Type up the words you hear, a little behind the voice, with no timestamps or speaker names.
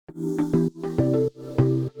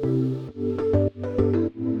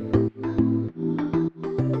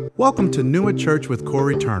Welcome to Numa Church with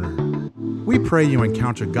Corey Turner. We pray you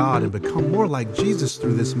encounter God and become more like Jesus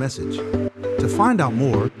through this message. To find out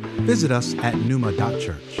more, visit us at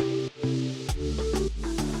numa.church.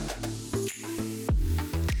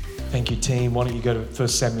 Thank you, team. Why don't you go to 1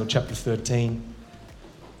 Samuel chapter 13.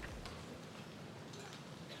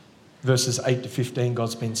 Verses 8 to 15,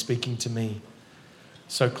 God's been speaking to me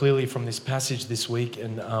so clearly from this passage this week,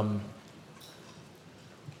 and I'm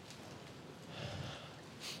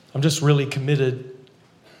just really committed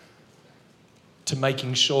to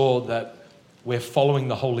making sure that we're following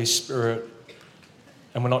the Holy Spirit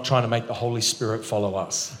and we're not trying to make the Holy Spirit follow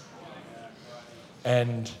us.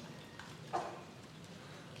 And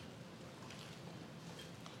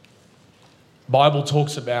Bible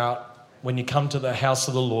talks about when you come to the house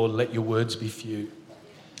of the Lord, let your words be few.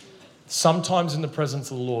 Sometimes in the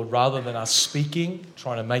presence of the Lord, rather than us speaking,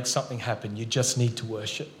 trying to make something happen, you just need to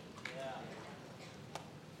worship.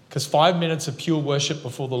 Because 5 minutes of pure worship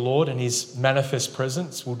before the Lord and His manifest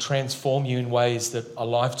presence will transform you in ways that a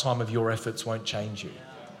lifetime of your efforts won't change you.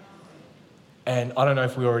 And I don't know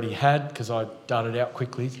if we already had, because I darted out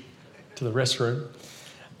quickly to the restroom,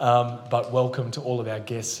 but welcome to all of our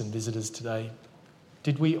guests and visitors today.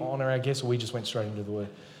 Did we honour our guests or we just went straight into the Word?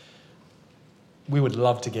 We would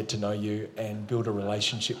love to get to know you and build a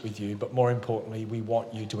relationship with you, but more importantly, we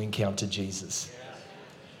want you to encounter Jesus.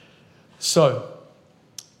 So,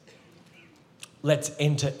 let's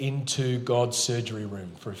enter into God's surgery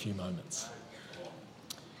room for a few moments.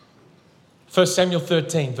 1 Samuel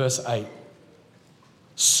 13, verse 8.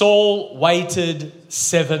 Saul waited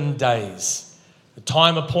 7 days, the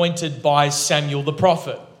time appointed by Samuel the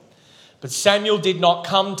prophet. But Samuel did not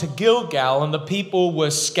come to Gilgal, and the people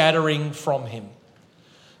were scattering from him.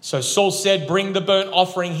 So Saul said, "Bring the burnt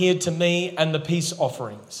offering here to me and the peace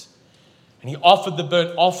offerings." And he offered the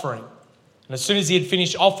burnt offering. And as soon as he had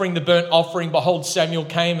finished offering the burnt offering, behold, Samuel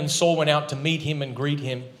came, and Saul went out to meet him and greet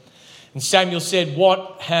him. And Samuel said,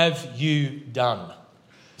 "What have you done?"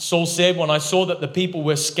 Saul said, "When I saw that the people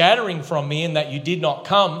were scattering from me, and that you did not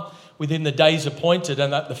come within the days appointed,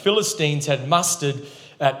 and that the Philistines had mustered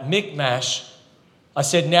at Michmash, I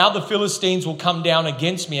said, now the Philistines will come down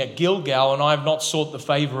against me at Gilgal, and I have not sought the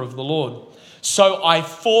favor of the Lord. So I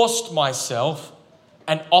forced myself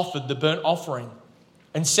and offered the burnt offering."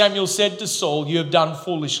 And Samuel said to Saul, "You have done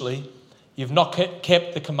foolishly. You have not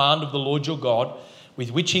kept the command of the Lord your God,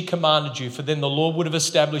 with which he commanded you, for then the Lord would have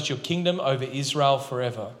established your kingdom over Israel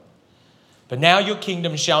forever. But now your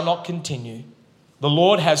kingdom shall not continue. The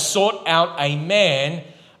Lord has sought out a man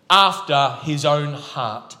after his own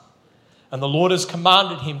heart, and the Lord has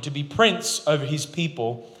commanded him to be prince over his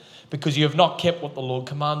people, because you have not kept what the Lord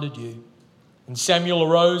commanded you." And Samuel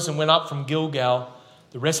arose and went up from Gilgal.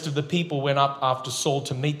 The rest of the people went up after Saul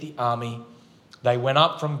to meet the army. They went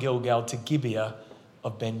up from Gilgal to Gibeah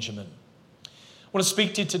of Benjamin. I want to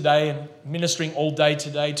speak to you today, and ministering all day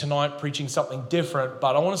today, tonight, preaching something different,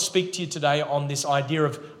 but I want to speak to you today on this idea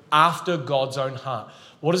of after God's own heart.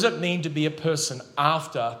 What does it mean to be a person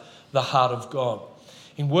after the heart of God?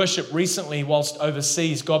 In worship recently, whilst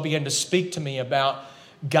overseas, God began to speak to me about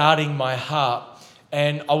guarding my heart.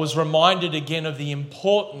 And I was reminded again of the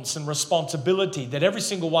importance and responsibility that every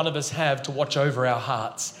single one of us have to watch over our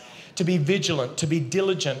hearts, to be vigilant, to be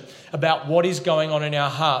diligent about what is going on in our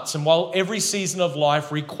hearts. And while every season of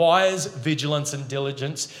life requires vigilance and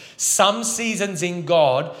diligence, some seasons in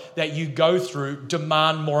God that you go through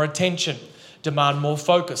demand more attention, demand more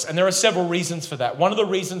focus. And there are several reasons for that. One of the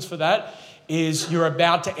reasons for that is you're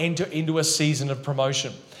about to enter into a season of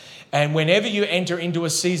promotion. And whenever you enter into a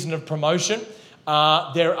season of promotion,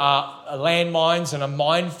 there are landmines and a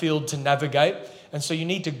minefield to navigate. And so you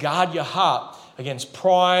need to guard your heart against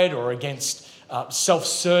pride or against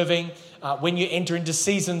self-serving when you enter into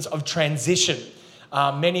seasons of transition.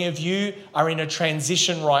 Many of you are in a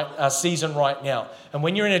transition season right now. And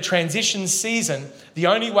when you're in a transition season, the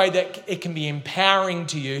only way that it can be empowering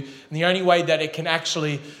to you and the only way that it can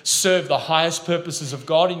actually serve the highest purposes of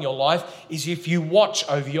God in your life is if you watch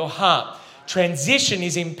over your heart. Transition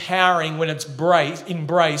is empowering when it's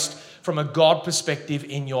embraced from a God perspective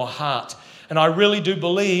in your heart. And I really do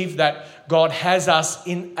believe that God has us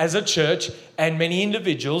as a church and many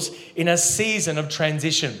individuals in a season of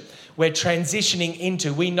transition. We're transitioning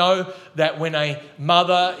into. We know that when a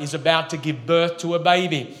mother is about to give birth to a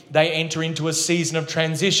baby, they enter into a season of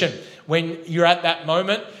transition. When you're at that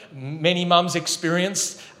moment, many mums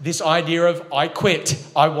experience this idea of, I quit,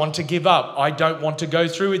 I want to give up, I don't want to go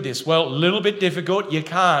through with this. Well, a little bit difficult, you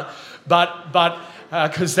can't, but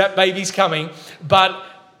because that baby's coming. But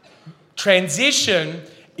Transition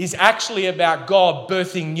is actually about God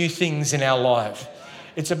birthing new things in our life.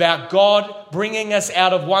 It's about God bringing us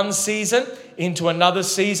out of one season into another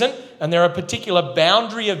season. And there are particular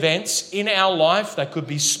boundary events in our life that could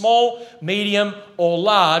be small, medium, or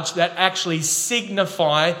large that actually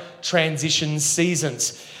signify transition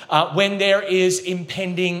seasons. When there is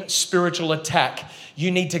impending spiritual attack,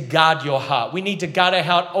 you need to guard your heart. We need to guard our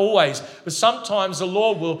heart always. But sometimes the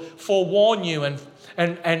Lord will forewarn you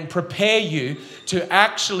and prepare you to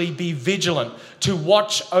actually be vigilant, to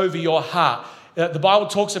watch over your heart. The Bible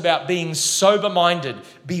talks about being sober-minded,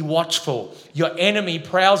 be watchful. Your enemy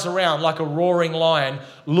prowls around like a roaring lion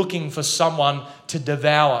looking for someone to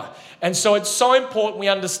devour. And so it's so important we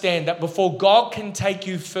understand that before God can take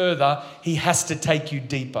you further, he has to take you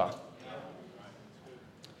deeper.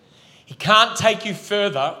 He can't take you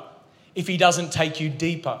further if he doesn't take you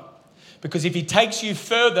deeper. Because if he takes you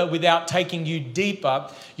further without taking you deeper,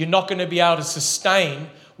 you're not going to be able to sustain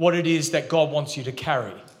what it is that God wants you to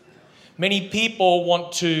carry. Many people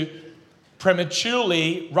want to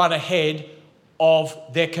prematurely run ahead of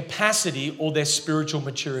their capacity or their spiritual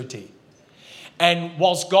maturity. And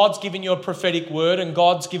whilst God's given you a prophetic word and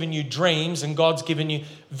God's given you dreams and God's given you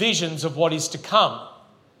visions of what is to come,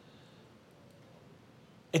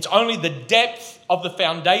 it's only the depth of the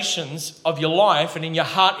foundations of your life and in your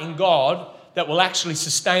heart in God that will actually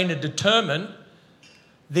sustain and determine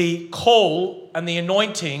the call and the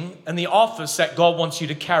anointing and the office that God wants you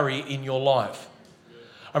to carry in your life.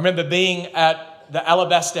 I remember being at the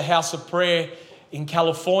Alabaster House of Prayer in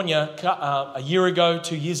California a year ago,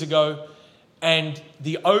 2 years ago, and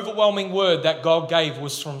the overwhelming word that God gave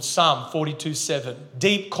was from Psalm 42:7.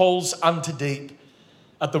 Deep calls unto deep.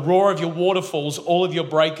 At the roar of your waterfalls, all of your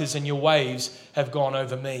breakers and your waves have gone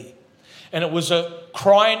over me. And it was a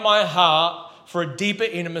cry in my heart for a deeper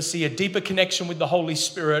intimacy, a deeper connection with the Holy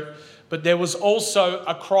Spirit. But there was also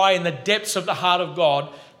a cry in the depths of the heart of God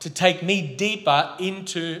to take me deeper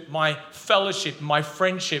into my fellowship, my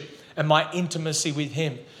friendship, and my intimacy with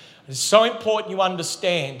him. It's so important you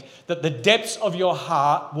understand that the depths of your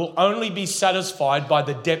heart will only be satisfied by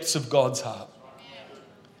the depths of God's heart.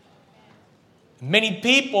 Many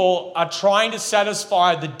people are trying to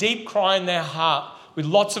satisfy the deep cry in their heart with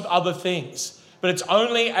lots of other things. But it's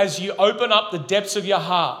only as you open up the depths of your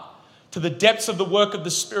heart to the depths of the work of the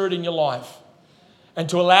Spirit in your life and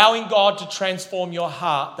to allowing God to transform your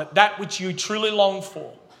heart, that which you truly long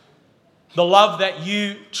for, the love that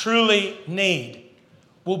you truly need,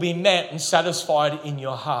 will be met and satisfied in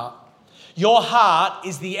your heart. Your heart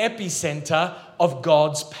is the epicenter of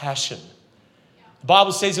God's passion. The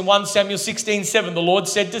Bible says in 1 Samuel 16:7, the Lord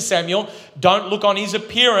said to Samuel, don't look on his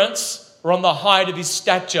appearance or on the height of his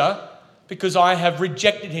stature, because I have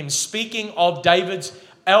rejected him. Speaking of David's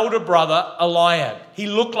elder brother, Eliab. He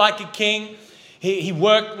looked like a king. He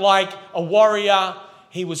worked like a warrior.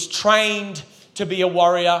 He was trained to be a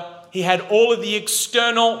warrior. He had all of the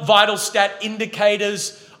external vital stat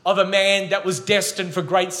indicators of a man that was destined for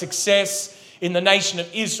great success in the nation of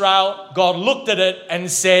Israel. God looked at it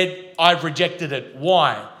and said, I've rejected it.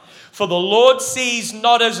 Why? For the Lord sees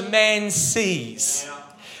not as man sees.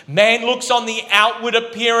 Man looks on the outward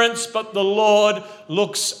appearance, but the Lord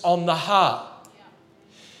looks on the heart.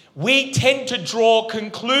 We tend to draw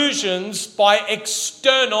conclusions by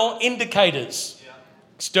external indicators,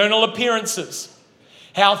 external appearances,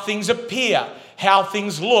 how things appear, how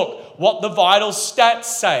things look, what the vital stats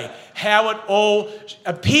say, how it all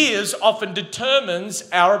appears often determines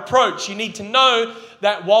our approach. You need to know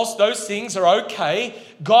that whilst those things are okay,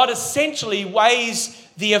 God essentially weighs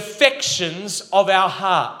the affections of our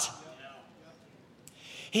heart.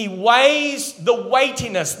 He weighs the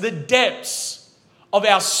weightiness, the depths of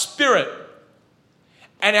our spirit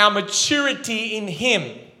and our maturity in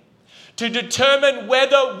Him to determine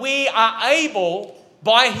whether we are able,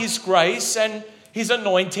 by His grace and His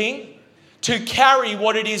anointing, to carry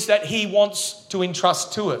what it is that He wants to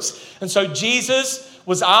entrust to us. And so Jesus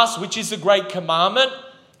was asked, which is the great commandment?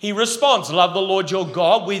 He responds, love the Lord your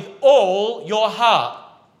God with all your heart,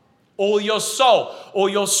 all your soul, all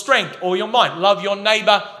your strength, all your mind. Love your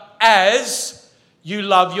neighbor as you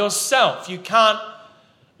love yourself. You can't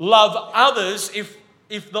love others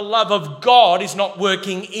if the love of God is not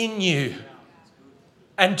working in you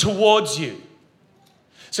and towards you.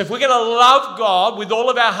 So if we're going to love God with all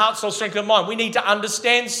of our heart, soul, strength, and mind, we need to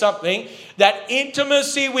understand something, that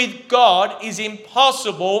intimacy with God is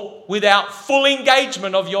impossible without full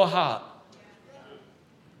engagement of your heart.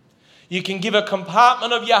 You can give a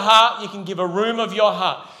compartment of your heart, you can give a room of your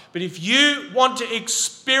heart. But if you want to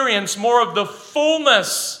experience more of the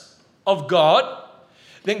fullness of God,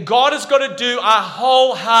 then God has got to do a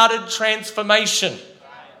wholehearted transformation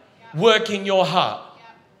work in your heart.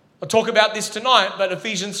 I'll talk about this tonight, but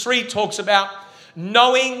Ephesians 3 talks about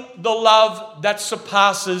knowing the love that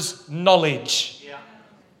surpasses knowledge,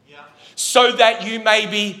 so that you may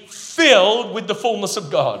be filled with the fullness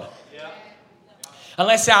of God.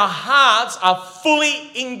 Unless our hearts are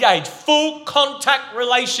fully engaged, full contact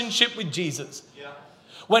relationship with Jesus,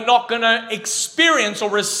 we're not going to experience or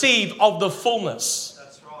receive of the fullness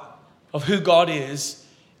of who God is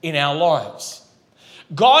in our lives.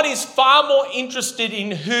 God is far more interested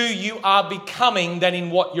in who you are becoming than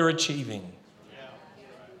in what you're achieving.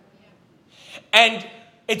 And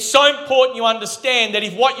it's so important you understand that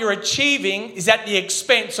if what you're achieving is at the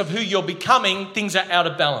expense of who you're becoming, things are out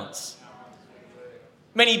of balance.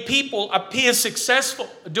 Many people appear successful,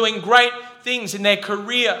 doing great things in their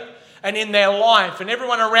career and in their life, and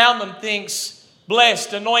everyone around them thinks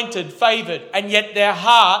blessed, anointed, favored, and yet their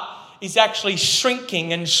heart is actually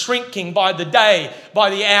shrinking and shrinking by the day, by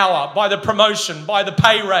the hour, by the promotion, by the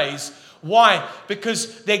pay raise. Why?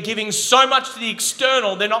 Because they're giving so much to the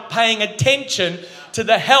external, they're not paying attention to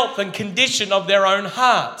the health and condition of their own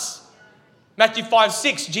hearts. Matthew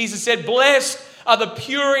 5:6, Jesus said, "Blessed are the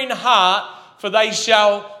pure in heart, for they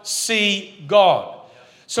shall see God."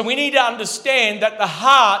 So we need to understand that the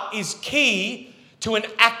heart is key to an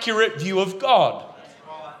accurate view of God.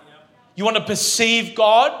 You want to perceive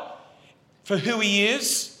God for who He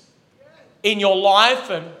is in your life,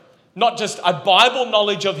 and not just a Bible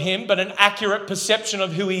knowledge of Him, but an accurate perception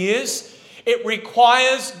of who He is. It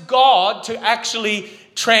requires God to actually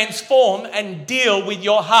transform and deal with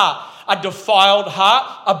your heart. A defiled heart,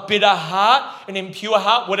 a bitter heart, an impure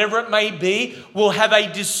heart, whatever it may be, will have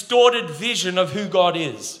a distorted vision of who God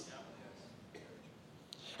is.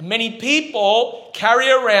 Many people carry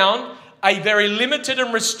around a very limited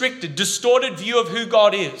and restricted, distorted view of who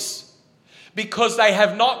God is, because they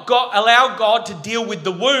have not allowed God to deal with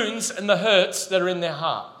the wounds and the hurts that are in their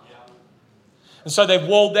heart. And so they've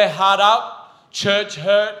walled their heart up, church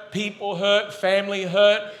hurt, people hurt, family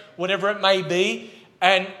hurt, whatever it may be,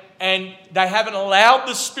 and they haven't allowed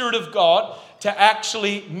the Spirit of God to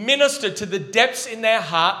actually minister to the depths in their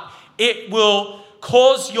heart. It will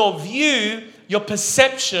cause your view, your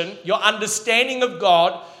perception, your understanding of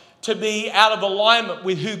God to be out of alignment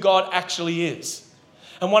with who God actually is.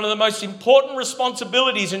 And one of the most important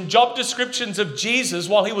responsibilities and job descriptions of Jesus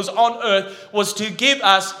while He was on earth was to give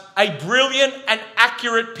us a brilliant and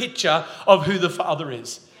accurate picture of who the Father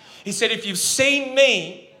is. He said, "If you've seen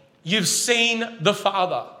me, you've seen the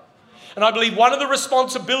Father." And I believe one of the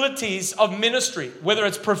responsibilities of ministry, whether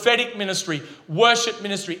it's prophetic ministry, worship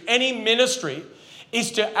ministry, any ministry,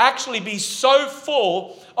 is to actually be so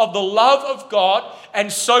full of the love of God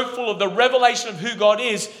and so full of the revelation of who God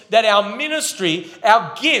is that our ministry,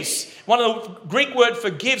 our gifts, one of the Greek word for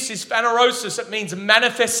gifts is phanerosis. It means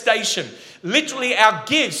manifestation. Literally our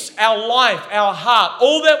gifts, our life, our heart,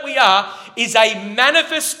 all that we are is a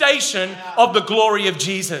manifestation of the glory of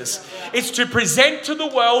Jesus. It's to present to the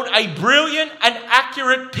world a brilliant and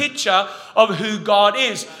accurate picture of who God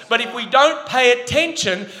is. But if we don't pay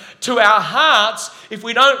attention to our hearts, if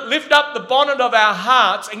we don't lift up the bonnet of our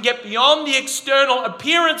hearts and get beyond the external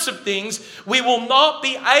appearance of things, we will not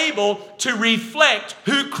be able to reflect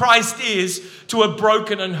who Christ is to a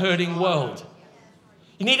broken and hurting world.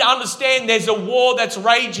 You need to understand there's a war that's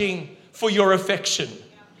raging for your affection.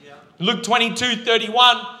 Luke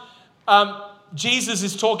 22:31, Jesus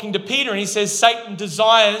is talking to Peter and he says, "Satan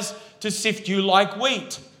desires to sift you like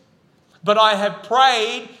wheat, but I have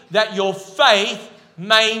prayed that your faith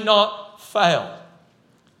may not fail."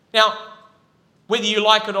 Now, whether you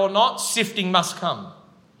like it or not, sifting must come.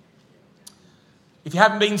 If you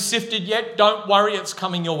haven't been sifted yet, don't worry, it's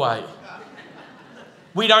coming your way.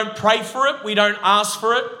 We don't pray for it, we don't ask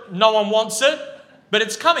for it, no one wants it, but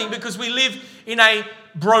it's coming because we live in a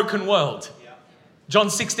broken world. John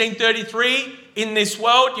 16:33, in this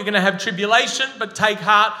world you're going to have tribulation, but take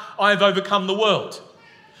heart, I have overcome the world.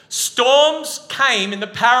 Storms came in the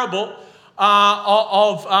parable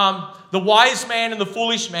of the wise man and the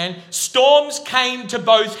foolish man. Storms came to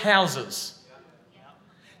both houses.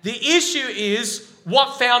 The issue is,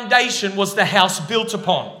 what foundation was the house built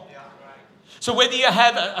upon? So whether you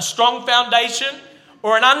have a strong foundation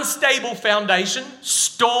or an unstable foundation,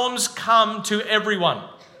 storms come to everyone.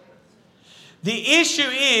 The issue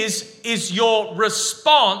is your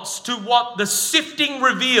response to what the sifting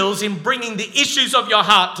reveals in bringing the issues of your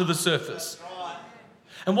heart to the surface.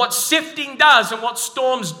 And what sifting does and what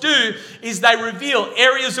storms do is they reveal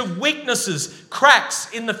areas of weaknesses, cracks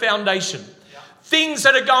in the foundation. things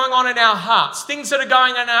that are going on in our hearts, things that are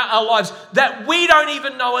going on in our lives that we don't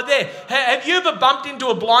even know are there. Have you ever bumped into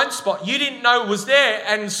a blind spot you didn't know was there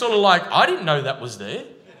and sort of like, I didn't know that was there.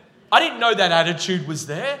 I didn't know that attitude was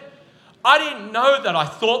there. I didn't know that I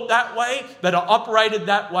thought that way, that I operated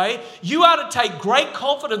that way. You are to take great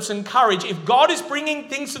confidence and courage. If God is bringing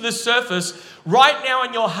things to the surface right now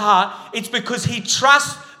in your heart, it's because He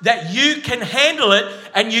trusts that you can handle it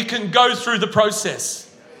and you can go through the process.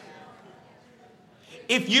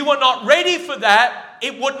 If you are not ready for that,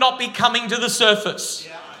 it would not be coming to the surface.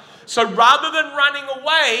 So rather than running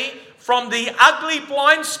away from the ugly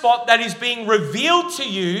blind spot that is being revealed to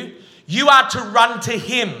you, you are to run to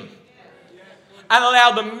Him and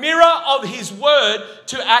allow the mirror of His word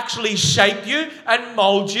to actually shape you and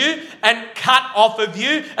mold you and cut off of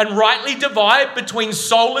you and rightly divide between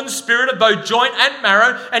soul and spirit of both joint and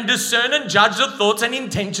marrow and discern and judge the thoughts and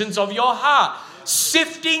intentions of your heart.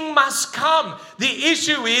 Sifting must come. The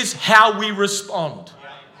issue is how we respond.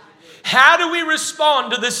 How do we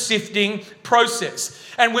respond to the sifting process?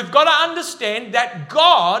 And we've got to understand that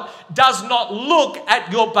God does not look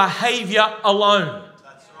at your behavior alone.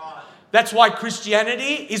 That's why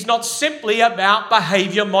Christianity is not simply about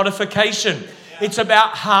behavior modification. It's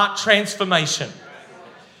about heart transformation.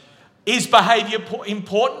 Is behavior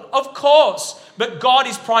important? Of course. But God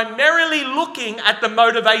is primarily looking at the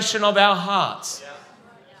motivation of our hearts.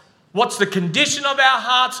 What's the condition of our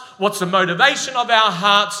hearts? What's the motivation of our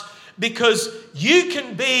hearts? Because you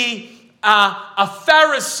can be a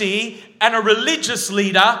Pharisee and a religious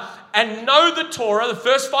leader and know the Torah, the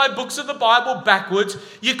first 5 books of the Bible backwards.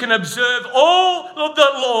 You can observe all of the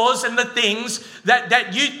laws and the things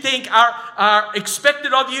that you think are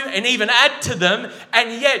expected of you and even add to them.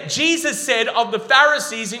 And yet Jesus said of the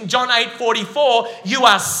Pharisees in John 8:44, you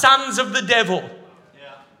are sons of the devil.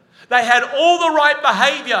 They had all the right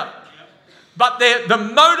behavior, but the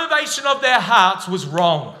motivation of their hearts was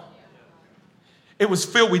wrong. It was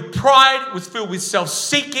filled with pride. It was filled with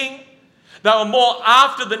self-seeking. They were more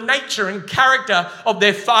after the nature and character of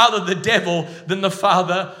their father, the devil, than the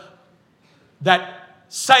Father that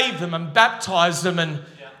saved them and baptized them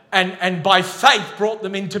and by faith brought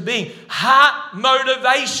them into being. Heart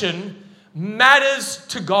motivation matters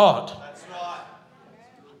to God. That's right.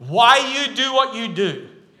 Why you do what you do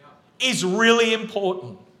is really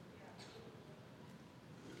important.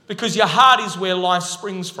 Because your heart is where life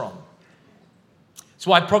springs from. That's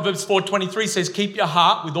why Proverbs 4:23 says, keep your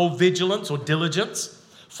heart with all vigilance or diligence,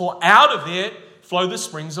 for out of it flow the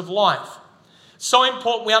springs of life. So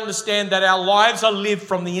important we understand that our lives are lived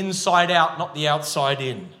from the inside out, not the outside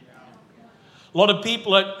in. A lot of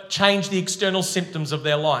people have changed the external symptoms of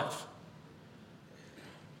their life.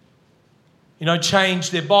 Change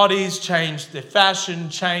their bodies, change their fashion,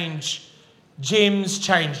 change gyms,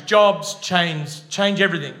 change jobs, change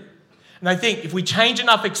everything. And they think if we change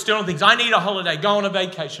enough external things, I need a holiday, go on a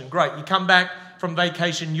vacation. Great. You come back from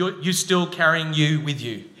vacation, you're still carrying you with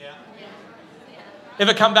you. Yeah.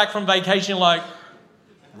 Ever come back from vacation like,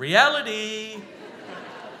 reality?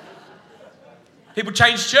 People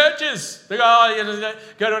change churches. They go,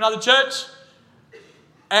 go to another church.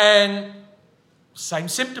 And same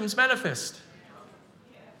symptoms manifest.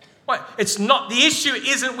 Wait, it's not, the issue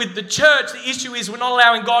isn't with the church. The issue is we're not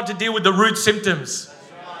allowing God to deal with the root symptoms.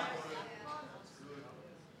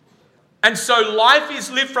 And so life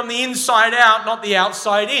is lived from the inside out, not the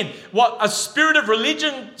outside in. What a spirit of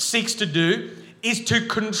religion seeks to do is to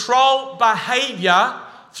control behavior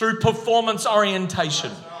through performance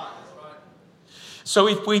orientation. So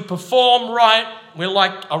if we perform right, we're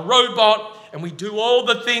like a robot and we do all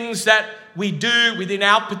the things that we do within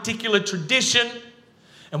our particular tradition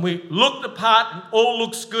and we look the part and all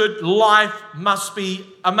looks good, life must be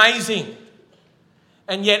amazing.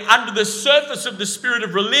 And yet under the surface of the spirit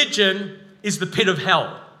of religion is the pit of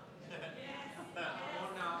hell.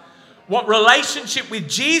 What relationship with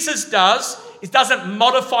Jesus does, it doesn't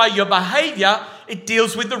modify your behavior, it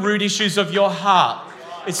deals with the root issues of your heart.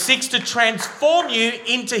 It seeks to transform you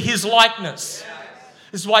into His likeness.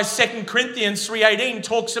 This is why 2 Corinthians 3:18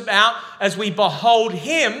 talks about as we behold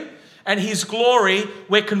Him and His glory,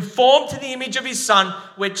 we're conformed to the image of His Son,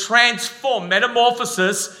 we're transformed,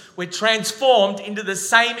 metamorphosis, we're transformed into the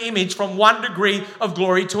same image from one degree of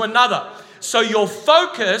glory to another. So your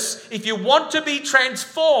focus, if you want to be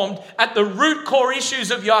transformed at the root core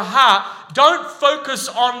issues of your heart, don't focus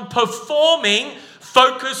on performing,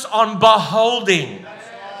 focus on beholding.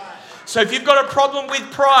 So if you've got a problem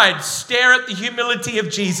with pride, stare at the humility of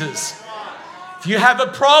Jesus. If you have a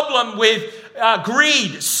problem with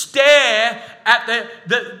greed, stare at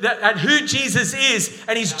at who Jesus is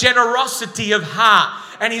and His generosity of heart.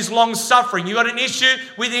 and His long suffering. You got an issue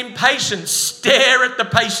with impatience, stare at the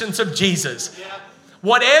patience of Jesus.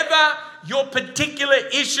 Whatever your particular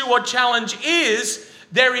issue or challenge is,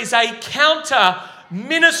 there is a counter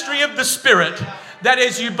ministry of the Spirit that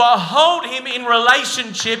as you behold Him in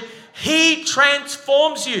relationship, He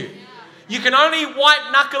transforms you. You can only white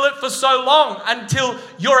knuckle it for so long until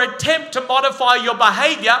your attempt to modify your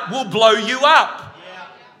behavior will blow you up.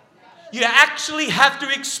 You actually have to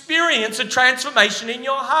experience a transformation in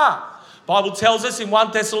your heart. Bible tells us in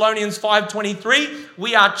 1 Thessalonians 5:23,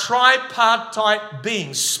 we are tripartite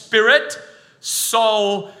beings, spirit,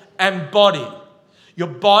 soul, and body. Your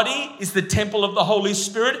body is the temple of the Holy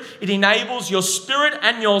Spirit. It enables your spirit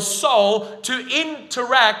and your soul to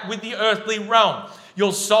interact with the earthly realm.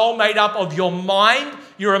 Your soul, made up of your mind,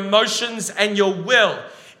 your emotions, and your will,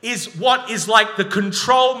 is what is like the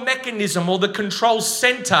control mechanism or the control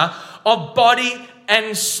center of body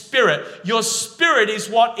and spirit. Your spirit is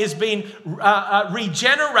what is being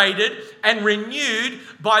regenerated and renewed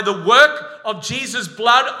by the work of Jesus'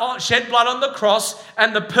 shed blood on the cross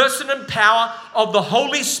and the person and power of the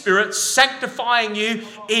Holy Spirit sanctifying you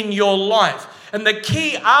in your life. And the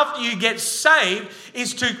key after you get saved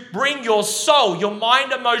is to bring your soul, your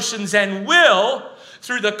mind, emotions, and will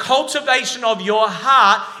through the cultivation of your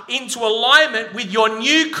heart into alignment with your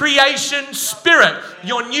new creation spirit,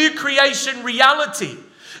 your new creation reality.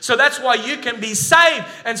 So that's why you can be saved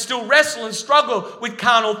and still wrestle and struggle with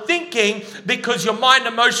carnal thinking, because your mind,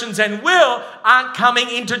 emotions, and will aren't coming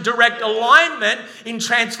into direct alignment in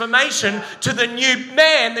transformation to the new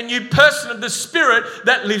man, the new person of the Spirit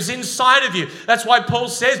that lives inside of you. That's why Paul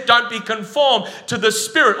says, don't be conformed to the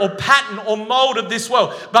spirit or pattern or mold of this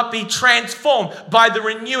world, but be transformed by the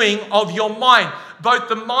renewing of your mind. Both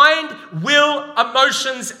the mind, will,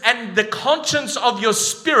 emotions, and the conscience of your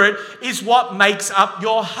spirit is what makes up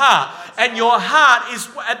your heart. And your heart is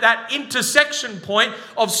at that intersection point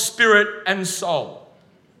of spirit and soul.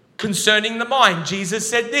 Concerning the mind, Jesus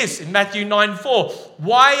said this in Matthew 9:4.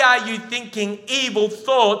 Why are you thinking evil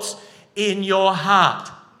thoughts in your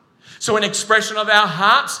heart? So an expression of our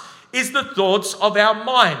hearts is the thoughts of our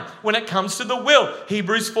mind. When it comes to the will,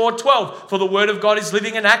 Hebrews 4:12, for the word of God is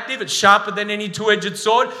living and active, it's sharper than any two-edged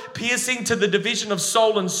sword, piercing to the division of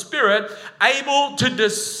soul and spirit, able to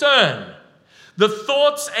discern the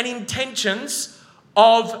thoughts and intentions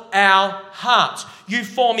of our hearts. You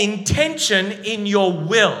form intention in your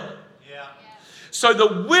will. So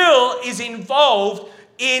the will is involved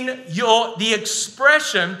in the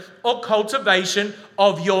expression or cultivation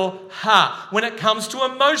of your heart. When it comes to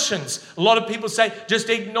emotions, a lot of people say, just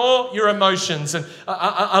ignore your emotions. And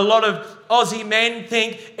a lot of Aussie men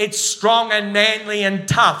think it's strong and manly and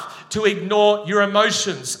tough to ignore your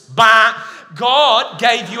emotions. But God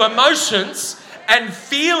gave you emotions and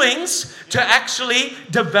feelings to actually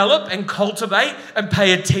develop and cultivate and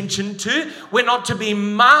pay attention to. We're not to be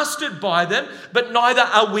mastered by them, but neither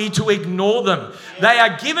are we to ignore them. They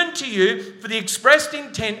are given to you for the expressed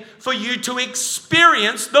intent for you to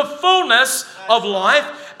experience the fullness of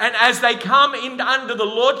life. And as they come in under the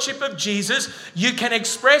lordship of Jesus, you can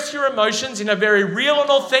express your emotions in a very real and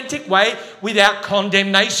authentic way without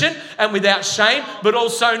condemnation and without shame, but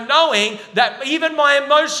also knowing that even my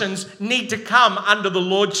emotions need to come under the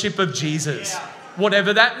lordship of Jesus,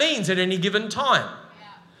 whatever that means at any given time.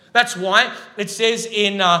 That's why it says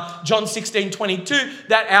in John 16:22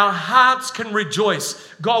 that our hearts can rejoice.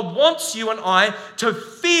 God wants you and I to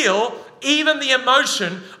feel even the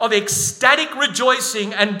emotion of ecstatic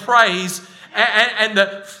rejoicing and praise and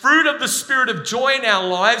the fruit of the Spirit of joy in our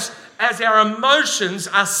lives as our emotions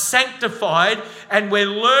are sanctified and we're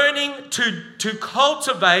learning to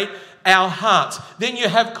cultivate our hearts. Then you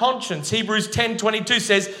have conscience. Hebrews 10:22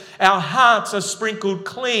 says, our hearts are sprinkled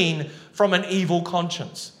clean from an evil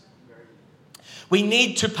conscience. We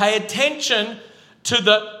need to pay attention to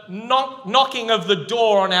the knocking of the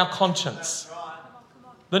door on our conscience.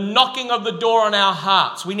 The knocking of the door on our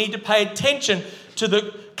hearts. We need to pay attention to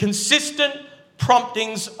the consistent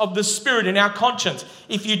promptings of the Spirit in our conscience.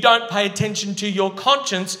 If you don't pay attention to your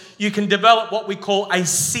conscience, you can develop what we call a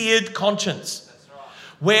seared conscience.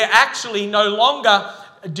 Where actually no longer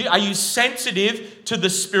are you sensitive to the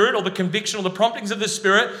Spirit or the conviction or the promptings of the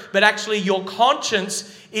Spirit, but actually your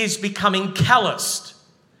conscience is becoming calloused.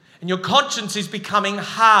 And your conscience is becoming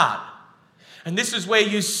hard. And this is where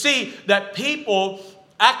you see that people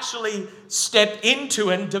actually step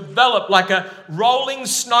into and develop like a rolling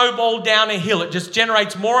snowball down a hill. It just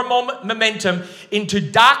generates more and more momentum into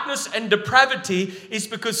darkness and depravity. Is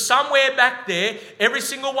because somewhere back there, every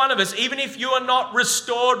single one of us, even if you are not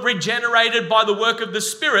restored, regenerated by the work of the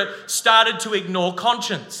Spirit, started to ignore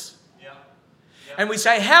conscience. And we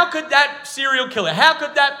say, how could that serial killer, how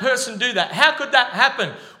could that person do that? How could that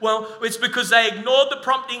happen? Well, it's because they ignored the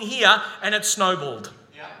prompting here and it snowballed.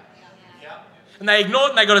 And they ignored it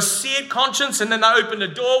and they got a seared conscience, and then they opened a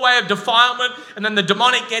doorway of defilement, and then the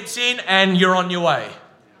demonic gets in and you're on your way.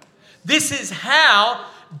 This is how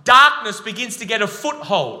darkness begins to get a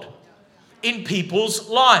foothold in people's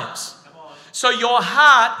lives. So your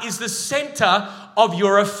heart is the center of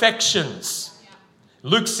your affections.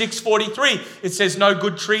 Luke 6:43, it says, no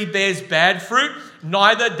good tree bears bad fruit,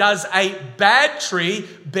 neither does a bad tree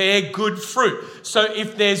bear good fruit. So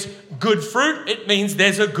if there's good fruit, it means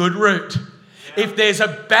there's a good root. If there's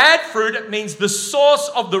a bad fruit, it means the source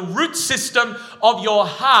of the root system of your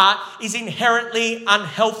heart is inherently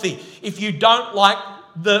unhealthy. If you don't like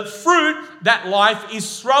the fruit that life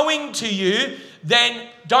is throwing to you, then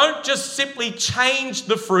don't just simply change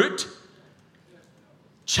the fruit,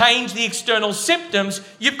 change the external symptoms.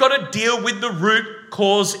 You've got to deal with the root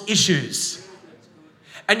cause issues.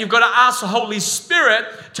 And you've got to ask the Holy Spirit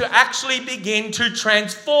to actually begin to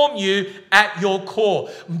transform you at your core.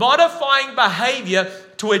 Modifying behavior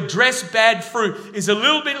to address bad fruit is a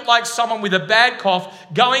little bit like someone with a bad cough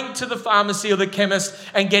going to the pharmacy or the chemist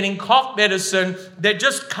and getting cough medicine. They're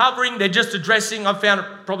just covering, they're just addressing. I've found it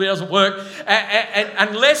probably doesn't work. And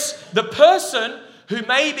unless the person who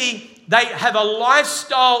maybe they have a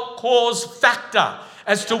lifestyle cause factor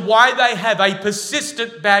as to why they have a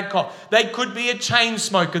persistent bad cough. They could be a chain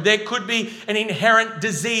smoker. There could be an inherent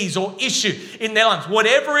disease or issue in their lungs.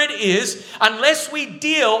 Whatever it is, unless we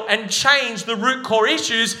deal and change the root core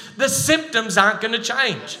issues, the symptoms aren't going to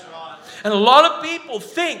change. And a lot of people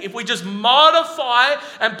think if we just modify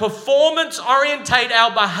and performance orientate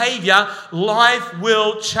our behavior, life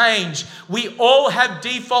will change. We all have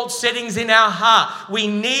default settings in our heart. We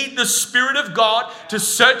need the Spirit of God to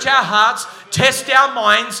search our hearts, test our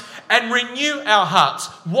minds, and renew our hearts.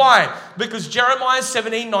 Why? Because Jeremiah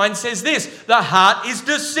 17:9 says this, the heart is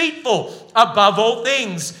deceitful above all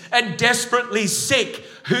things and desperately sick.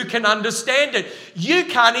 Who can understand it? You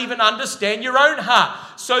can't even understand your own heart.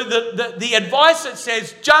 So the advice that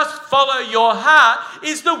says just follow your heart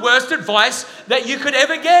is the worst advice that you could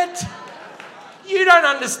ever get. You don't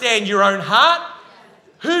understand your own heart.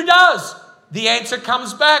 Who does? The answer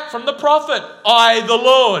comes back from the prophet. I, the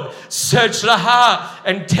Lord, search the heart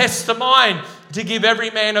and test the mind to give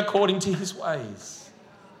every man according to his ways,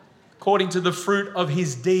 according to the fruit of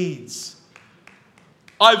his deeds.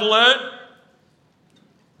 I've learned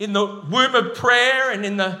in the womb of prayer and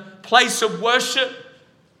in the place of worship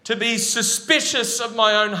to be suspicious of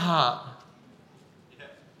my own heart.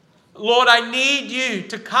 Lord, I need you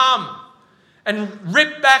to come and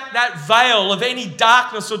rip back that veil of any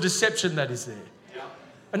darkness or deception that is there.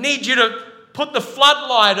 I need you to put the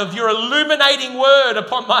floodlight of your illuminating word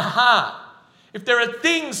upon my heart. If there are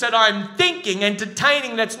things that I'm thinking,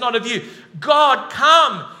 entertaining that's not of you, God,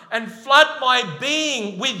 come and flood my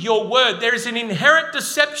being with your word. There is an inherent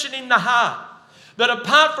deception in the heart that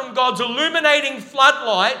apart from God's illuminating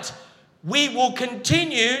floodlight, we will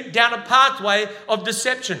continue down a pathway of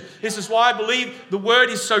deception. This is why I believe the word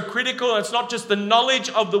is so critical. It's not just the knowledge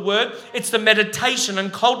of the word, it's the meditation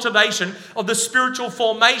and cultivation of the spiritual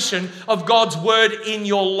formation of God's word in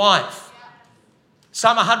your life.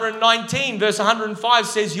 Psalm 119 verse 105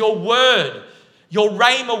 says, your word, your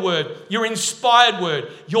rhema word, your inspired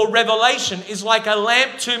word, your revelation is like a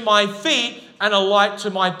lamp to my feet and a light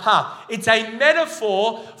to my path. It's a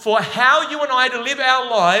metaphor for how you and I to live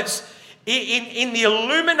our lives in the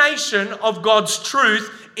illumination of God's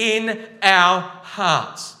truth in our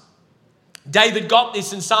hearts. David got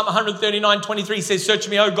this in Psalm 139:23. He says, search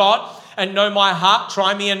me, O God, and know my heart.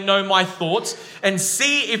 Try me and know my thoughts. And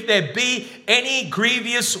see if there be any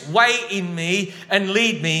grievous way in me, and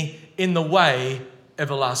lead me in the way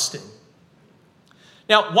everlasting.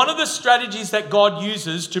 Now, one of the strategies that God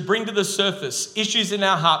uses to bring to the surface issues in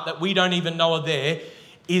our heart that we don't even know are there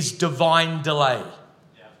is divine delay.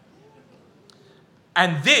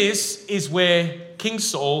 And this is where King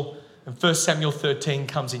Saul in 1 Samuel 13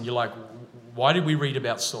 comes in. You're like, why did we read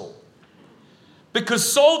about Saul? Because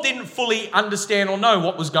Saul didn't fully understand or know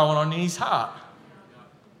what was going on in his heart.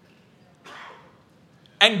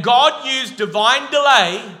 And God used divine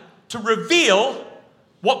delay to reveal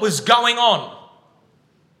what was going on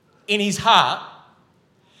in his heart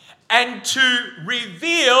and to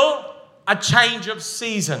reveal a change of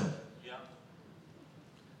season,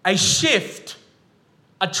 a shift,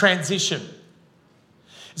 a transition.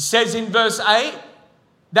 It says in verse 8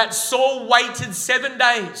 that Saul waited 7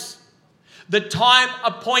 days, the time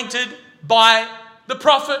appointed by the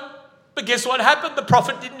prophet. But guess what happened? The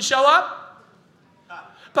prophet didn't show up.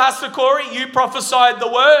 Pastor Corey, you prophesied the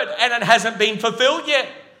word and it hasn't been fulfilled yet.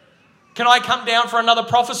 Can I come down for another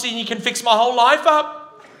prophecy and you can fix my whole life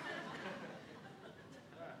up?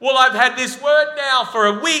 Well, I've had this word now for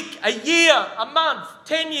a week, a year, a month,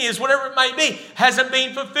 10 years, whatever it may be. Hasn't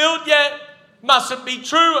been fulfilled yet. Mustn't be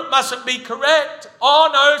true. It mustn't be correct. Oh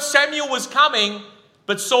no, Samuel was coming,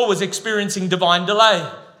 but Saul was experiencing divine delay.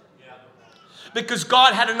 Because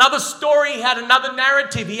God had another story, He had another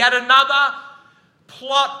narrative, He had another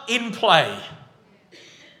plot in play.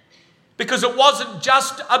 Because it wasn't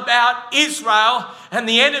just about Israel and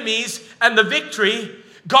the enemies and the victory.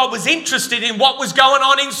 God was interested in what was going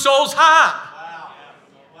on in Saul's heart.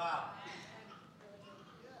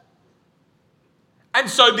 And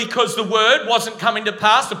so because the word wasn't coming to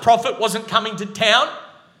pass, the prophet wasn't coming to town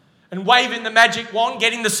and waving the magic wand,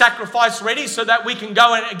 getting the sacrifice ready so that we can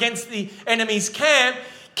go against the enemy's camp,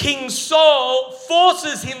 King Saul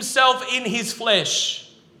forces himself in his flesh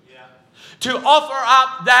to offer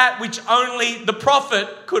up that which only the prophet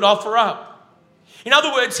could offer up. In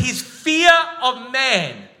other words, his fear of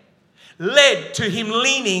man led to him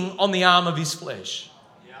leaning on the arm of his flesh.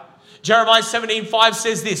 Jeremiah 17:5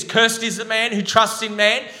 says this, "Cursed is the man who trusts in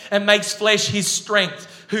man and makes flesh his strength,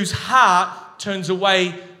 whose heart turns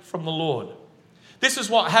away from the Lord." This is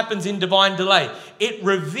what happens in divine delay. It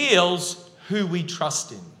reveals who we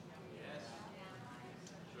trust in.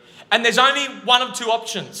 And there's only one of two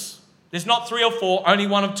options. There's not three or four, only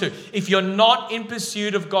one of two. If you're not in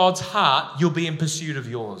pursuit of God's heart, you'll be in pursuit of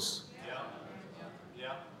yours.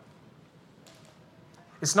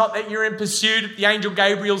 It's not that you're in pursuit of the angel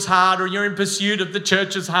Gabriel's heart or you're in pursuit of the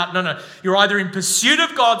church's heart. No. You're either in pursuit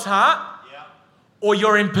of God's heart or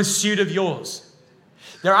you're in pursuit of yours.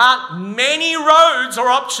 There aren't many roads or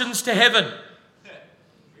options to heaven.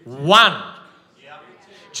 One.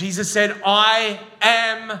 Jesus said, "I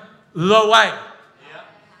am the way,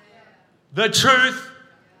 the truth,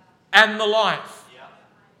 and the life."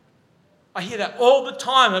 I hear that all the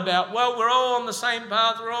time about, well, we're all on the same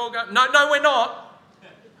path. We're all going. No, we're not.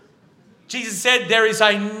 Jesus said there is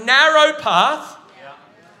a narrow path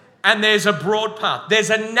and there's a broad path. There's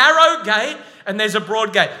a narrow gate and there's a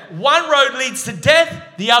broad gate. One road leads to death,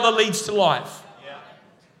 the other leads to life.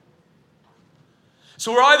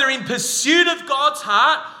 So we're either in pursuit of God's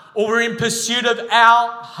heart or we're in pursuit of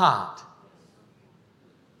our heart.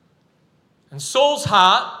 And Saul's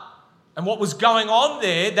heart and what was going on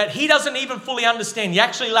there that he doesn't even fully understand. He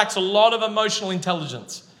actually lacks a lot of emotional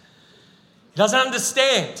intelligence. He doesn't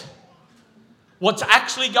understand what's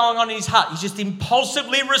actually going on in his heart. He's just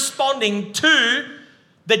impulsively responding to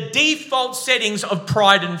the default settings of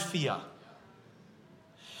pride and fear.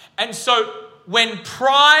 And so when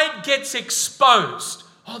pride gets exposed,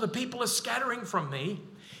 oh, the people are scattering from me,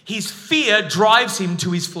 his fear drives him to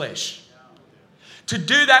his flesh. To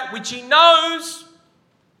do that which he knows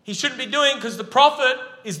he shouldn't be doing because the prophet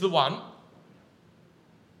is the one.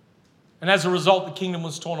 And as a result, the kingdom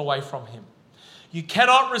was torn away from him. You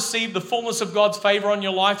cannot receive the fullness of God's favor on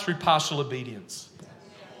your life through partial obedience.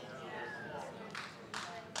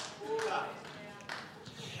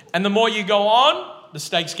 And the more you go on, the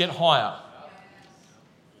stakes get higher.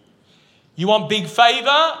 You want big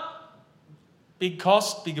favor, big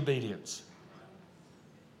cost, big obedience.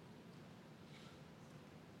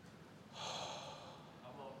 I'm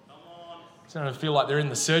starting to feel like they're in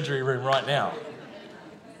the surgery room right now.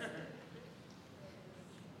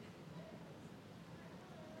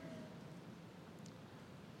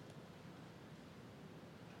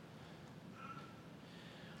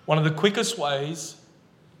 One of the quickest ways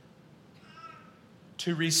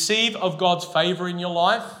to receive of God's favor in your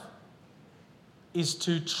life is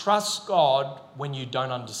to trust God when you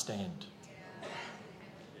don't understand.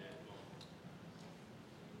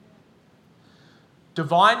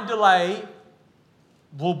 Divine delay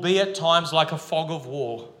will be at times like a fog of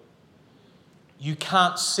war. You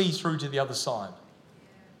can't see through to the other side.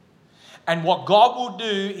 And what God will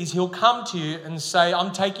do is He'll come to you and say,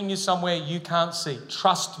 "I'm taking you somewhere you can't see.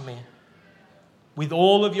 Trust me with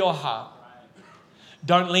all of your heart.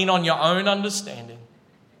 Don't lean on your own understanding.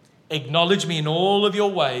 Acknowledge me in all of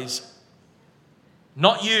your ways.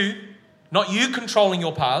 Not you controlling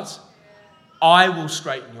your paths. I will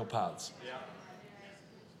straighten your paths."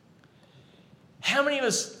 How many of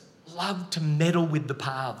us love to meddle with the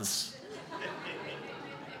paths?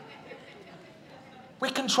 We're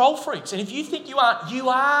control freaks. And if you think you aren't, you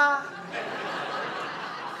are.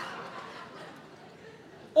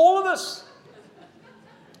 All of us.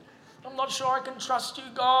 I'm not sure I can trust you,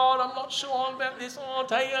 God. I'm not sure about this. Oh, I'll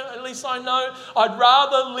tell you, at least I know. I'd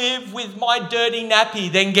rather live with my dirty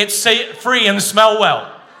nappy than get free and smell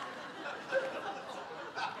well.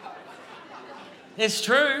 It's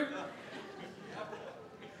true.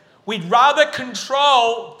 We'd rather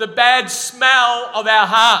control the bad smell of our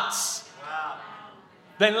hearts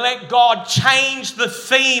than let God change the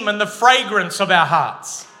theme and the fragrance of our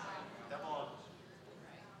hearts.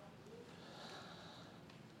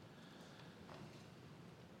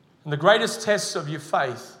 And the greatest test of your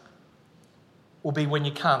faith will be when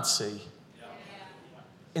you can't see,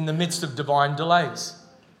 in the midst of divine delays.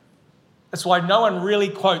 That's why no one really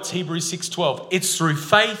quotes Hebrews 6:12. It's through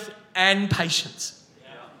faith and patience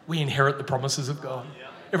we inherit the promises of God.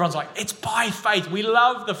 Everyone's like, it's by faith. We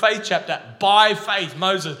love the faith chapter. By faith,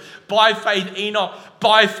 Moses. By faith, Enoch.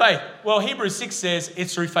 By faith. Well, Hebrews 6 says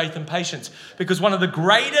it's through faith and patience. Because one of the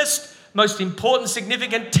greatest, most important,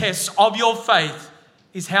 significant tests of your faith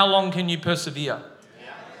is how long can you persevere?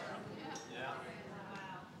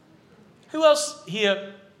 Who else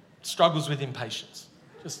here struggles with impatience?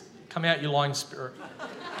 Just come out your lying spirit.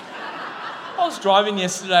 I was driving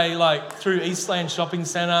yesterday through Eastland Shopping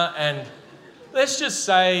Centre, and let's just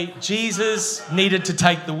say Jesus needed to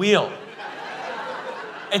take the wheel.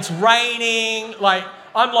 It's raining.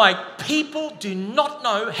 I'm like, people do not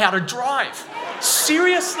know how to drive.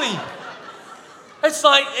 Seriously.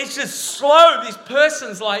 It's just slow. This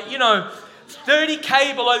person's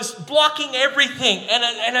 30k below, blocking everything.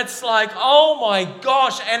 And it's like, oh my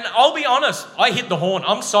gosh. And I'll be honest, I hit the horn.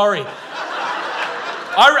 I'm sorry.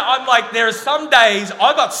 I'm like, there are some days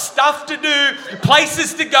I got stuff to do,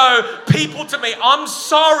 places to go, people to meet. I'm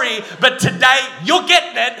sorry, but today you're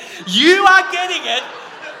getting it. You are getting it.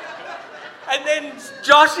 And then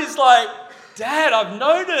Josh is like, Dad, I've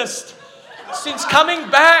noticed since coming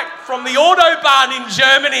back from the Autobahn in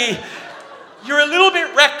Germany, you're a little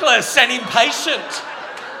bit reckless and impatient.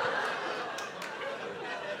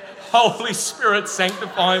 Holy Spirit,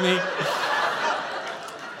 sanctify me.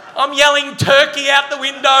 I'm yelling turkey out the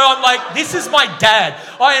window. I'm like, this is my dad.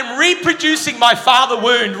 I am reproducing my father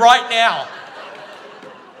wound right now.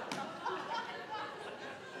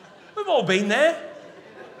 We've all been there.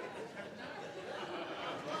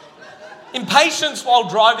 Impatience while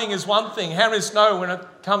driving is one thing. How many know when it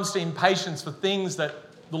comes to impatience for things that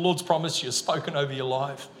the Lord's promised you, has spoken over your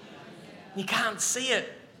life? You can't see it.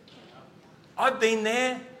 I've been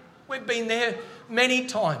there. We've been there many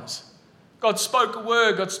times. God spoke a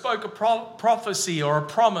word, God spoke a prophecy or a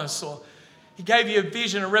promise, or He gave you a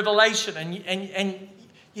vision, a revelation, and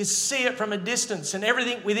you see it from a distance and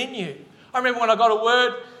everything within you. I remember when I got a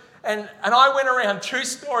word and I went around, true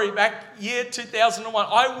story, back year 2001,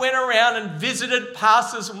 I went around and visited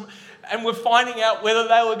pastors and were finding out whether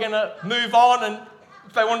they were going to move on and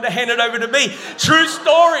if they wanted to hand it over to me. True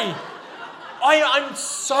story. I'm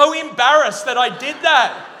so embarrassed that I did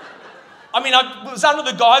that. I mean, I was under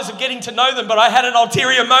the guise of getting to know them, but I had an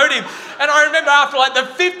ulterior motive. And I remember after the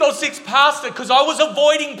 5th or 6th pastor, because I was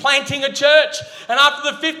avoiding planting a church. And after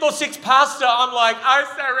the 5th or 6th pastor, I'm like, I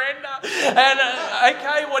surrender. And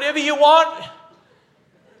okay, whatever you want.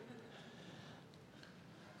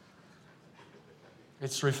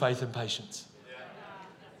 It's through faith and patience.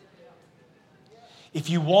 If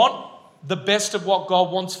you want the best of what God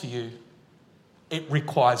wants for you, it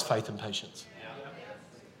requires faith and patience.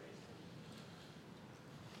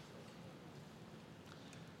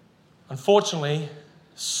 Unfortunately,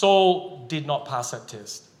 Saul did not pass that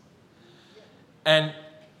test. And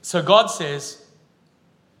so God says,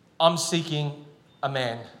 I'm seeking a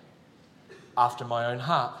man after my own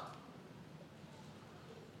heart.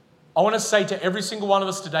 I want to say to every single one of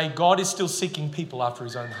us today, God is still seeking people after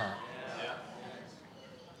His own heart.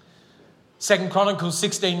 2 Chronicles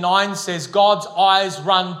 16:9 says, God's eyes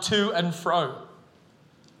run to and fro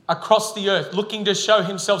across the earth, looking to show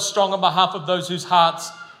Himself strong on behalf of those whose hearts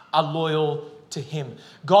are loyal to Him.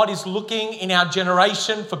 God is looking in our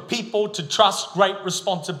generation for people to trust great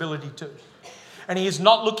responsibility to. And He is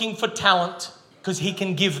not looking for talent because He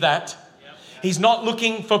can give that. He's not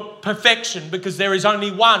looking for perfection because there is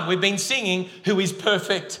only one. We've been singing who is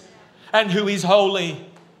perfect and who is holy.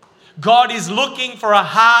 God is looking for a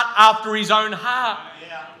heart after His own heart.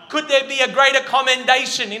 Could there be a greater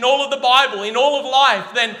commendation in all of the Bible, in all of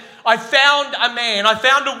life, than I found a man, I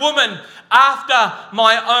found a woman after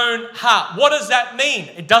my own heart? What does that mean?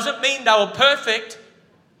 It doesn't mean they were perfect.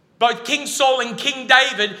 Both King Saul and King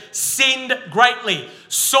David sinned greatly.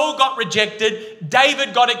 Saul got rejected.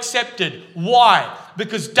 David got accepted. Why?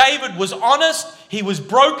 Because David was honest, he was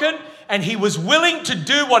broken, and he was willing to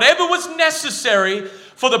do whatever was necessary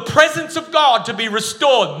for the presence of God to be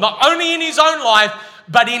restored, not only in his own life,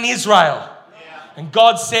 but in Israel. And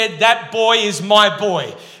God said, that boy is my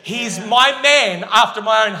boy. He's my man after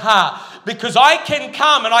my own heart. because I can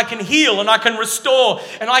come and I can heal and I can restore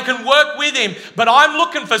and I can work with him. But I'm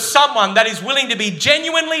looking for someone that is willing to be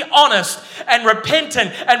genuinely honest and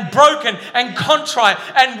repentant and broken and contrite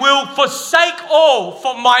and will forsake all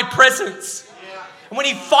for my presence. And when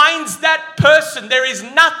he finds that person, there is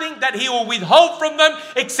nothing that he will withhold from them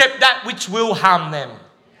except that which will harm them.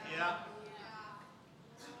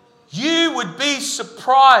 You would be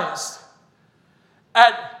surprised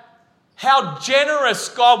at how generous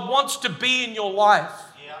God wants to be in your life.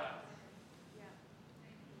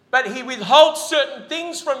 But he withholds certain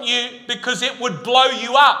things from you because it would blow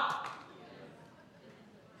you up.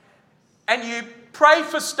 And you pray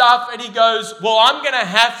for stuff and he goes, well, I'm going to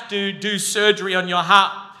have to do surgery on your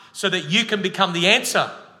heart so that you can become the answer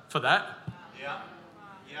for that.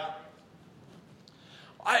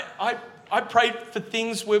 I prayed for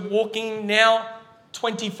things we're walking now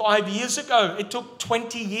 25 years ago. It took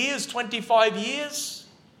 20 years, 25 years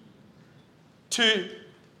to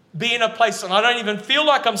be in a place, and I don't even feel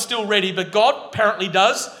like I'm still ready, but God apparently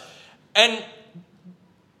does, and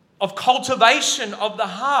of cultivation of the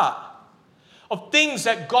heart, of things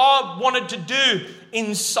that God wanted to do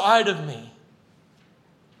inside of me.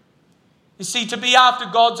 You see, to be after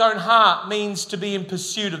God's own heart means to be in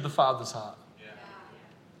pursuit of the Father's heart.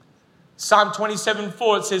 Psalm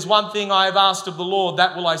 27:4, it says, one thing I have asked of the Lord,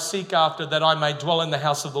 that will I seek after, that I may dwell in the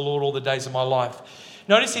house of the Lord all the days of my life.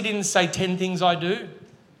 Notice he didn't say 10 things I do,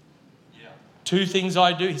 2 things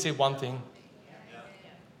I do. He said one thing.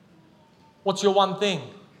 What's your one thing?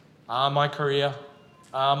 My career,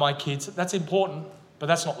 my kids. That's important, but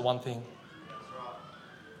that's not the one thing.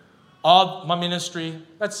 My ministry,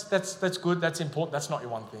 that's good, that's important. That's not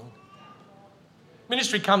your one thing.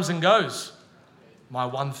 Ministry comes and goes. My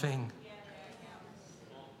one thing.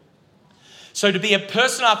 So to be a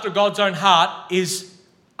person after God's own heart is,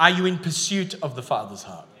 are you in pursuit of the Father's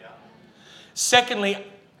heart? Secondly,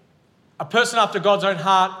 a person after God's own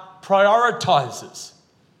heart prioritizes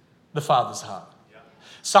the Father's heart.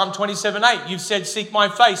 Psalm 27:8, you've said, seek my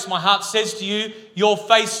face. My heart says to you, your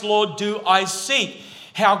face, Lord, do I seek.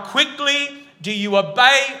 How quickly do you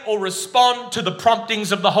obey or respond to the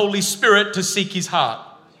promptings of the Holy Spirit to seek his heart?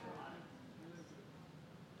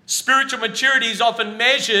 Spiritual maturity is often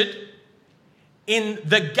measured in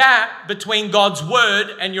the gap between God's word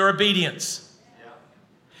and your obedience.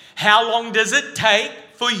 How long does it take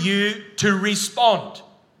for you to respond?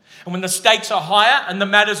 And when the stakes are higher and the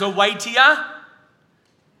matters are weightier,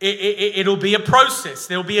 it'll be a process.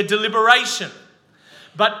 There'll be a deliberation.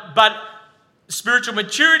 But spiritual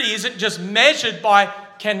maturity isn't just measured by,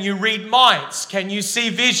 can you read minds? Can you see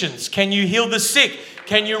visions? Can you heal the sick?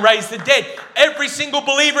 Can you raise the dead? Every single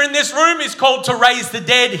believer in this room is called to raise the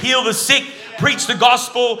dead, heal the sick, preach the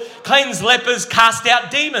gospel, cleanse lepers, cast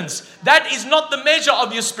out demons. That is not the measure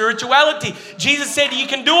of your spirituality. Jesus said you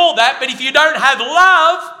can do all that, but if you don't have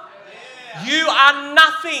love, you are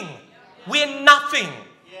nothing. We're nothing.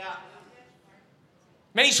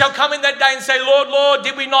 Many shall come in that day and say, Lord, Lord,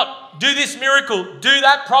 did we not do this miracle, do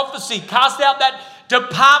that prophecy, cast out that?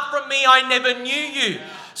 Depart from me, I never knew you.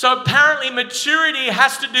 So apparently maturity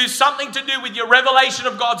has to do something to do with your revelation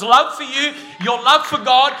of God's love for you, your love for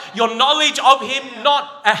God, your knowledge of him,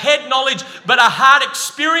 not a head knowledge, but a heart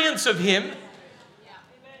experience of him.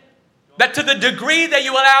 That to the degree that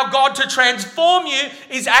you allow God to transform you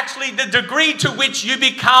is actually the degree to which you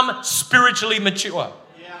become spiritually mature.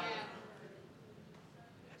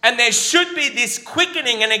 And there should be this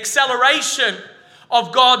quickening and acceleration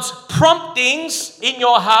of God's promptings in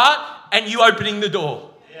your heart and you opening the door.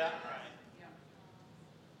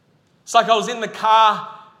 It's like I was in the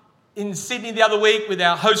car in Sydney the other week with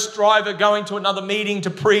our host driver going to another meeting to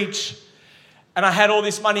preach. And I had all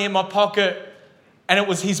this money in my pocket and it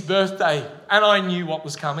was his birthday. And I knew what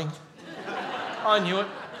was coming. I knew it.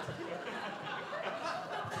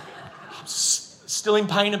 I'm still in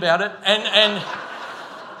pain about it. And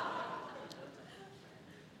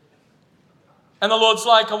the Lord's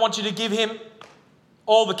like, I want you to give him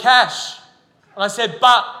all the cash. And I said,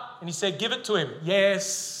 but, and he said, give it to him.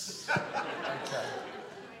 Yes. Okay.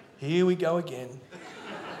 Here we go again.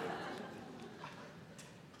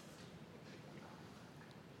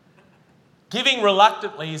 Giving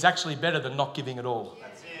reluctantly is actually better than not giving at all.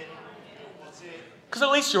 That's it. Because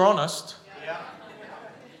at least you're honest. Yeah.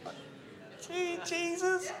 Gee,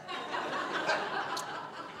 Jesus.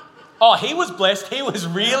 Oh, he was blessed. He was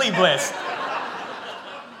really blessed.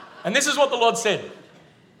 And this is what the Lord said.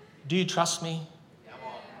 Do you trust me?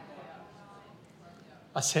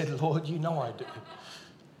 I said, Lord, you know I do.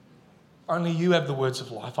 Only you have the words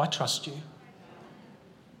of life. I trust you.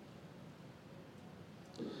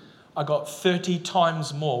 I got 30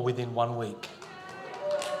 times more within 1 week.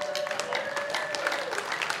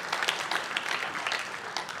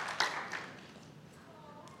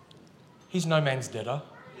 He's no man's debtor.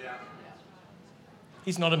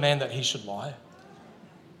 He's not a man that he should lie.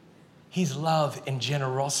 His love and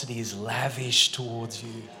generosity is lavish towards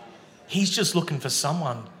you. He's just looking for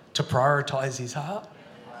someone to prioritize his heart,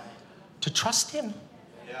 to trust him.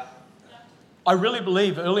 I really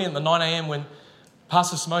believe early in the 9 a.m. when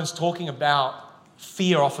Pastor Simone's talking about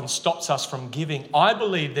fear often stops us from giving, I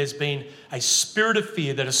believe there's been a spirit of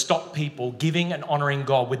fear that has stopped people giving and honouring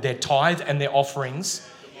God with their tithe and their offerings.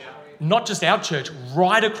 Not just our church,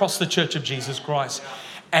 right across the Church of Jesus Christ.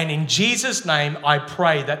 And in Jesus' name, I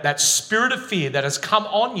pray that that spirit of fear that has come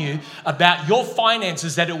on you about your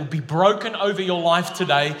finances, that it will be broken over your life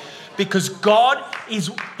today, because God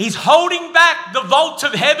He's holding back the vault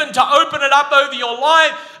of heaven to open it up over your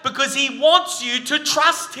life because He wants you to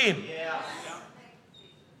trust Him.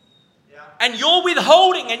 And you're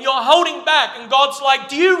withholding and you're holding back. And God's like,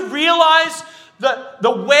 do you realize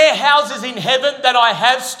the warehouses in heaven that I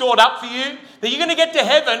have stored up for you? That you're going to get to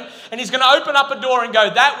heaven and He's going to open up a door and go,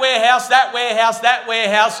 that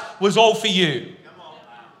warehouse was all for you.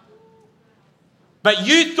 But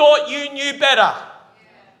you thought you knew better.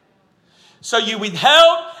 So you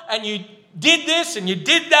withheld and you did this and you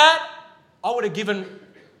did that. I would have given...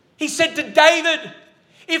 He said to David,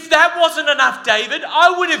 if that wasn't enough, David,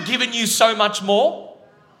 I would have given you so much more.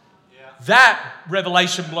 That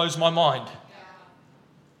revelation blows my mind.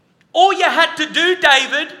 All you had to do,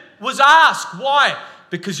 David, was ask. Why?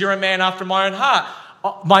 Because you're a man after my own heart.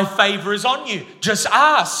 My favor is on you. Just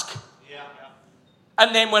ask.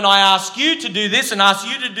 And then when I ask you to do this and ask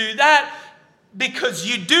you to do that, because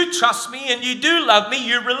you do trust me and you do love me,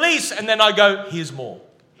 you release. And then I go, here's more.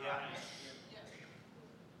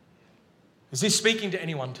 Is this speaking to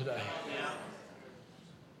anyone today?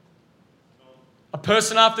 A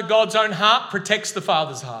person after God's own heart protects the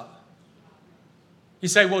Father's heart. You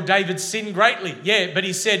say, well, David sinned greatly. Yeah, but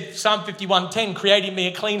he said, Psalm 51:10, create in me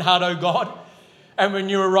a clean heart, O God, and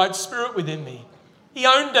renew a right spirit within me. He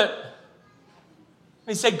owned it.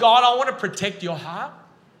 He said, God, I want to protect your heart.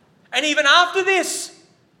 And even after this,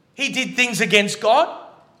 he did things against God.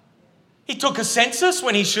 He took a census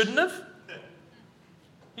when he shouldn't have.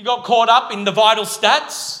 He got caught up in the vital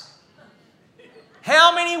stats.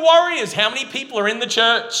 How many warriors, how many people are in the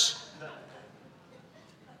church?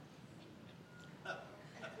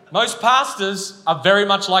 Most pastors are very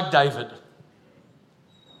much like David.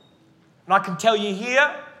 And I can tell you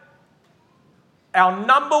here, our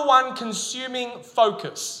number one consuming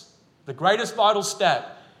focus, the greatest vital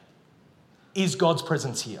stat, is God's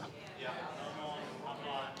presence here.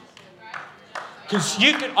 Because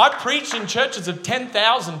I preach in churches of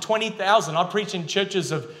 10,000, 20,000. I preach in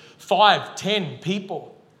churches of 5, 10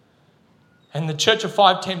 people. And the church of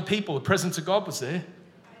 5, 10 people, the presence of God was there.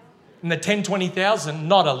 In the 10, 20,000,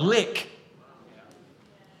 not a lick.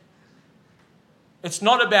 It's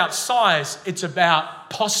not about size, it's about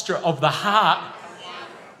posture of the heart.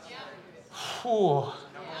 Whew.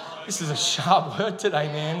 This is a sharp word today,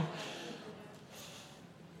 man.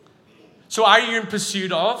 So are you in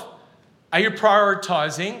pursuit of? Are you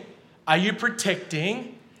prioritizing? Are you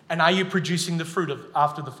protecting? And are you producing the fruit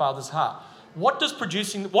after the Father's heart? What does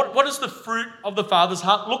the fruit of the Father's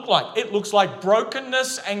heart look like? It looks like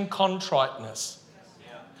brokenness and contriteness.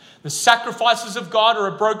 The sacrifices of God are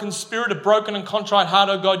a broken spirit, a broken and contrite heart,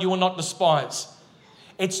 O God, you will not despise.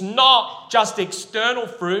 It's not just external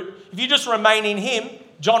fruit. If you just remain in Him,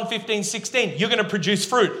 John 15:16, you're going to produce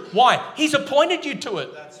fruit. Why? He's appointed you to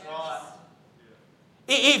it. That's right.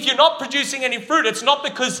 If you're not producing any fruit, it's not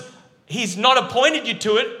because He's not appointed you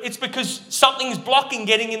to it. It's because something's blocking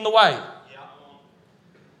getting in the way.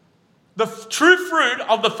 The true fruit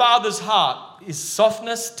of the Father's heart is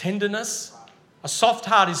softness, tenderness. A soft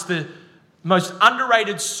heart is the most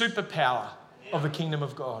underrated superpower of the kingdom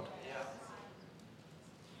of God.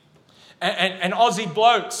 And Aussie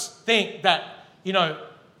blokes think that,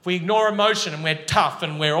 if we ignore emotion and we're tough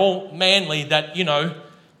and we're all manly, that,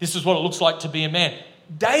 this is what it looks like to be a man.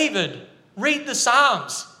 David, read the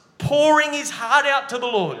Psalms, pouring his heart out to the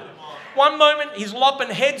Lord. One moment he's lopping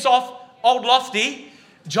heads off old Lofty,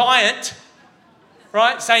 giant,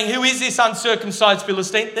 right? Saying, who is this uncircumcised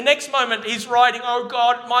Philistine? The next moment he's writing, oh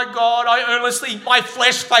God, my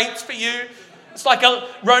flesh faints for you. It's like a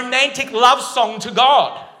romantic love song to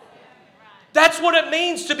God. That's what it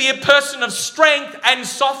means to be a person of strength and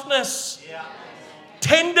softness,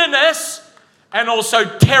 tenderness, and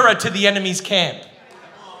also terror to the enemy's camp.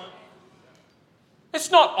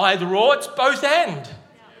 It's not either or, it's both and.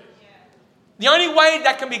 The only way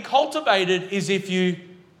that can be cultivated is if you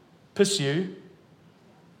pursue,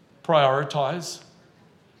 prioritize,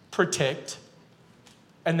 protect,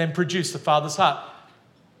 and then produce the Father's heart.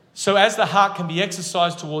 So as the heart can be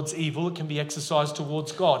exercised towards evil, it can be exercised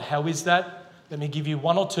towards God. How is that? Let me give you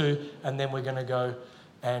one or two, and then we're going to go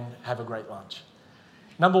and have a great lunch.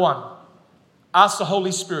 Number one, ask the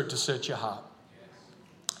Holy Spirit to search your heart.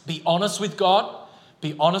 Be honest with God.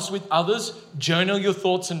 Be honest with others. Journal your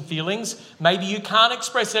thoughts and feelings. Maybe you can't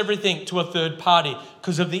express everything to a third party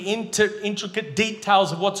because of the intricate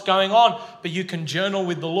details of what's going on, but you can journal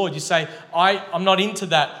with the Lord. You say, I'm not into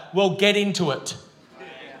that. Well, get into it.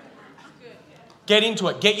 Get into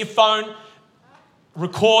it. Get your phone,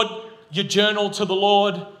 record your journal to the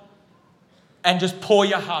Lord, and just pour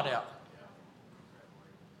your heart out.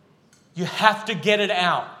 You have to get it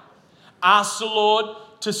out. Ask the Lord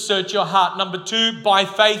to search your heart. Number two, by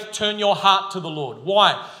faith, turn your heart to the Lord.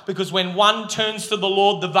 Why? Because when one turns to the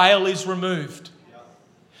Lord, the veil is removed.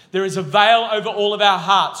 There is a veil over all of our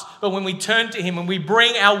hearts. But when we turn to Him and we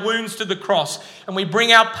bring our wounds to the cross and we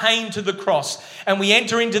bring our pain to the cross and we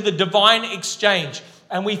enter into the divine exchange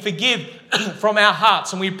and we forgive from our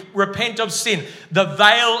hearts and we repent of sin, the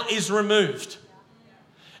veil is removed.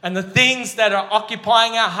 And the things that are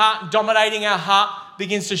occupying our heart and dominating our heart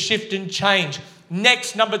begins to shift and change.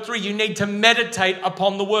 Next, number three, you need to meditate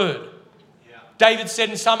upon the word. Yeah. David said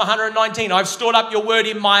in Psalm 119, I've stored up your word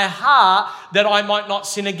in my heart that I might not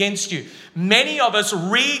sin against you. Many of us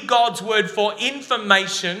read God's word for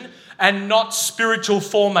information and not spiritual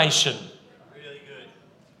formation. Really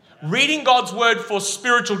good. Reading God's word for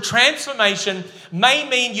spiritual transformation may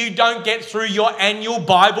mean you don't get through your annual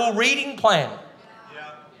Bible reading plan.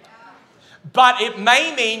 Yeah. But it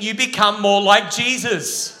may mean you become more like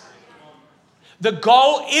Jesus. The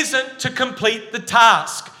goal isn't to complete the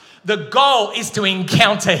task. The goal is to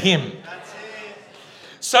encounter Him. That's it.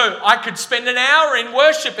 So I could spend an hour in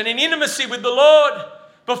worship and in intimacy with the Lord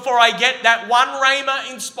before I get that one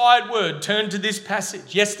Rhema inspired word. Turn to this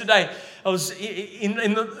passage. Yesterday, I was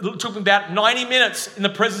it took me about 90 minutes in the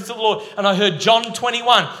presence of the Lord, and I heard John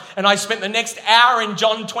 21, and I spent the next hour in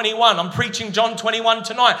John 21. I'm preaching John 21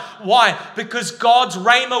 tonight. Why? Because God's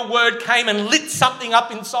Rhema word came and lit something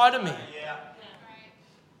up inside of me.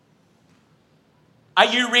 Are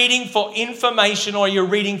you reading for information or are you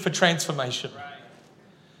reading for transformation? Right.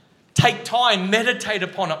 Take time, meditate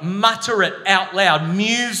upon it, mutter it out loud,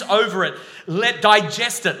 muse over it,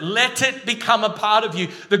 digest it, let it become a part of you.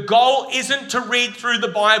 The goal isn't to read through the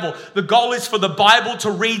Bible. The goal is for the Bible to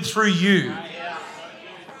read through you.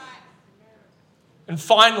 And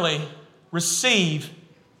finally, receive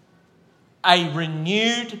a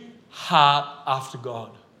renewed heart after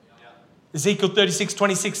God. Ezekiel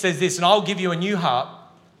 36:26 says this, and I'll give you a new heart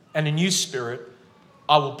and a new spirit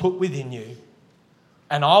I will put within you,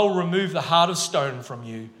 and I'll remove the heart of stone from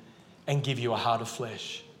you and give you a heart of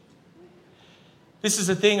flesh. This is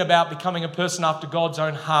the thing about becoming a person after God's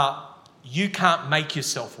own heart. You can't make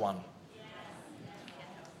yourself one.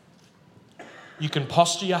 You can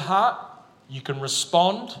posture your heart. You can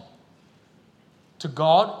respond to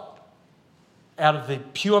God out of the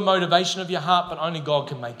pure motivation of your heart, but only God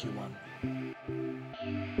can make you one.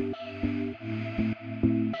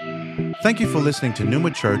 Thank you for listening to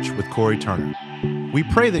Numa Church with Corey Turner. We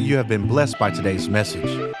pray that you have been blessed by today's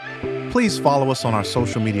message. Please follow us on our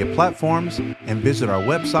social media platforms and visit our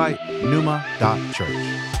website, numa.church.